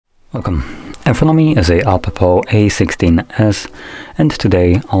Welcome. In front of me is a OPPO A16s, and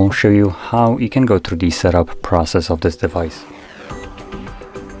today I'll show you how you can go through the setup process of this device.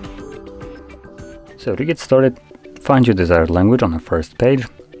 So to get started, find your desired language on the first page.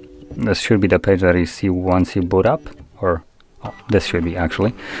 This should be the page that you see once you boot up, or this should be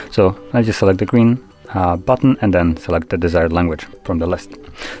actually. So I just select the green button and then select the desired language from the list.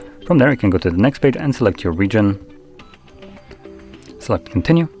 From there you can go to the next page and select your region, select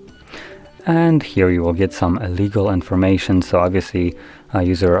continue. And here you will get some legal information. So obviously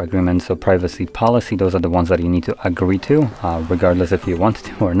user agreements, so privacy policy, those are the ones that you need to agree to, regardless if you want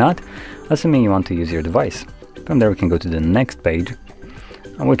to or not, assuming you want to use your device. From there we can go to the next page,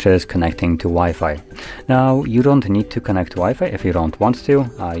 which is connecting to Wi-Fi. Now you don't need to connect to Wi-Fi if you don't want to.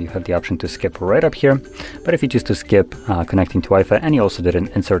 You have the option to skip right up here, but if you choose to skip connecting to Wi-Fi and you also didn't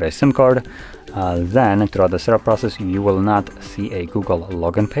insert a SIM card, then throughout the setup process you will not see a Google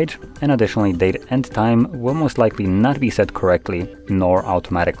login page, and additionally date and time will most likely not be set correctly nor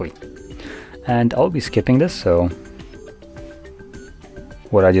automatically. And I'll be skipping this, so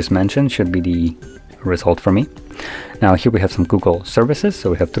what I just mentioned should be the result for me. Now here we have some Google services, so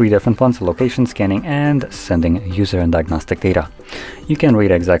we have three different ones: location, scanning, and sending user and diagnostic data. You can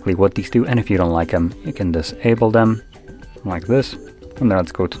read exactly what these do, and if you don't like them, you can disable them like this. And then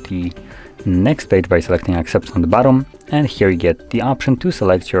let's go to the next page by selecting accept on the bottom, and here you get the option to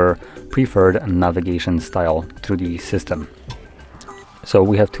select your preferred navigation style through the system. So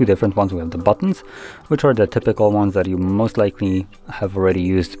we have two different ones. We have the buttons, which are the typical ones that you most likely have already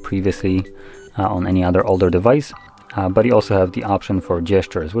used previously on any other older device, but you also have the option for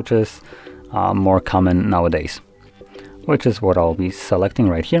gestures, which is more common nowadays, which is what I'll be selecting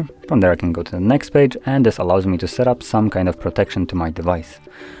right here. From there I can go to the next page, and this allows me to set up some kind of protection to my device.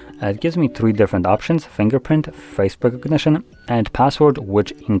 It gives me three different options: fingerprint, face recognition, and password,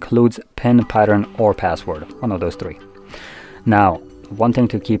 which includes PIN, pattern, or password, one of those three. Now, one thing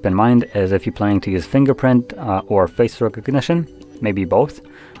to keep in mind is if you're planning to use fingerprint or face recognition, maybe both,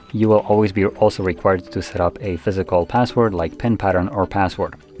 you will always be also required to set up a physical password like PIN, pattern, or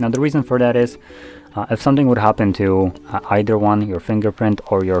password. Now the reason for that is if something would happen to either one, your fingerprint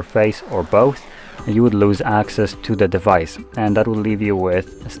or your face or both, you would lose access to the device, and that would leave you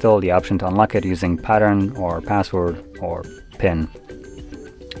with still the option to unlock it using pattern or password or PIN.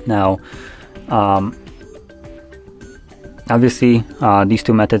 Now obviously these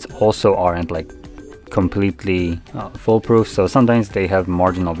two methods also aren't like completely foolproof, so sometimes they have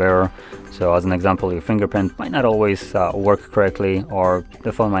margin of error. So as an example, your fingerprint might not always work correctly, or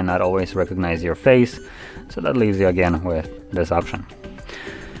the phone might not always recognize your face, so that leaves you again with this option.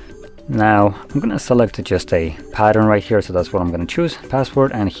 Now I'm going to select just a pattern right here, so that's what I'm going to choose,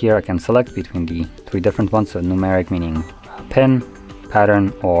 password, and here I can select between the three different ones, so numeric meaning PIN,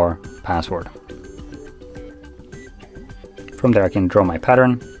 pattern, or password. From there I can draw my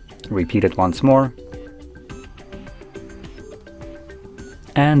pattern, repeat it once more,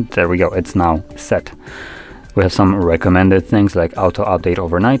 and there we go, it's now set. We have some recommended things like auto update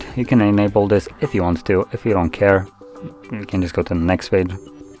overnight. You can enable this if you want to. If you don't care, you can just go to the next page.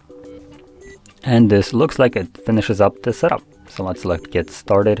 And this looks like it finishes up the setup. So let's select get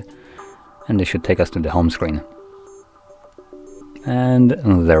started, and this should take us to the home screen. And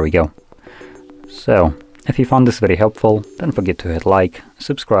there we go. So if you found this very helpful, don't forget to hit like,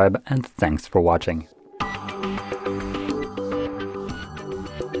 subscribe, and thanks for watching.